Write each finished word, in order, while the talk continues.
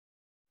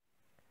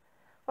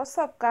What's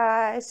up,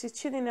 guys? You're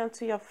tuning in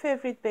to your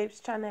favorite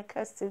babes channel,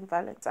 Kirsten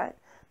Valentine.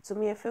 Do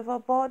me a favor,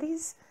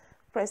 buddies.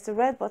 Press the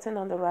red button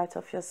on the right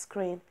of your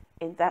screen.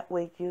 In that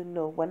way, you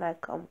know when I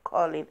come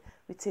calling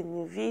with a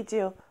new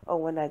video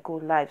or when I go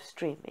live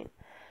streaming.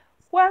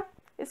 Well,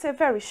 it's a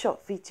very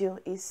short video.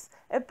 It's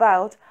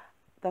about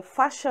the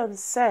fashion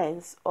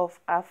sense of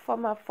our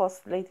former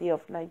First Lady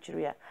of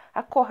Nigeria.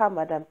 I call her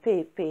Madam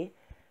Pepe,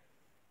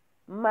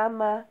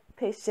 Mama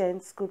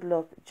Patience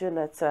Goodluck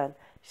Jonathan.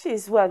 She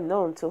is well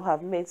known to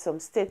have made some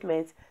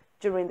statements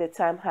during the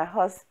time her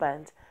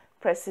husband,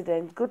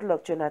 President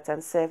Goodluck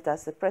Jonathan, served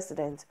as the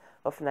president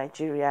of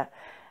Nigeria.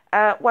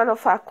 One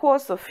of her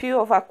quotes, a few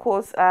of her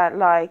quotes are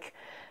like,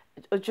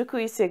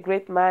 "OJUKWU is a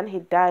great man, he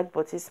died,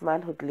 but his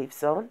manhood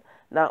lives on.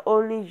 Now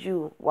only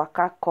you,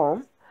 WAKA,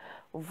 come.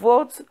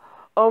 Vote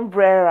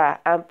umbrella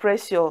and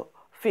press your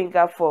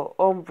finger for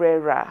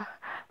umbrella.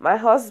 My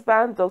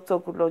husband, Dr.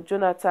 Goodluck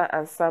Jonathan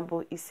and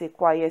Sambo, is a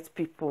quiet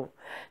people.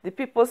 The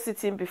people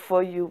sitting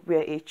before you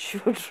were a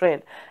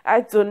children. I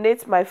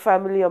donate my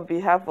family on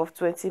behalf of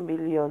 20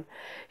 million.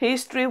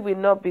 History will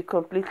not be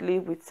completely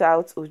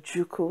without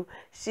OJUKWU.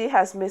 She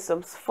has made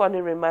some funny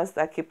remarks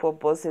that keep her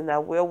buzzing,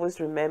 and we always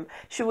remember.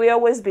 She will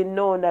always be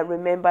known and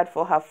remembered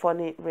for her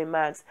funny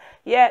remarks.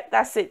 Yeah,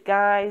 that's it,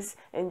 guys.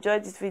 Enjoy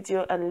this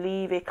video and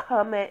leave a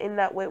comment. In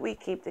that way, we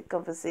keep the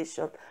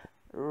conversation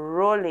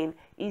rolling.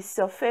 Is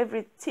your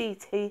favorite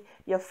TT,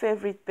 your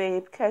favorite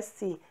babe,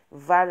 Kirsten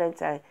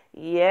Valentine.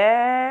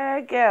 Yeah,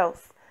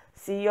 girls.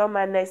 See you on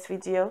my next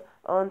video.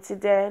 Until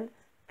then,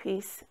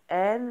 peace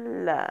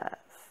and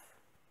love.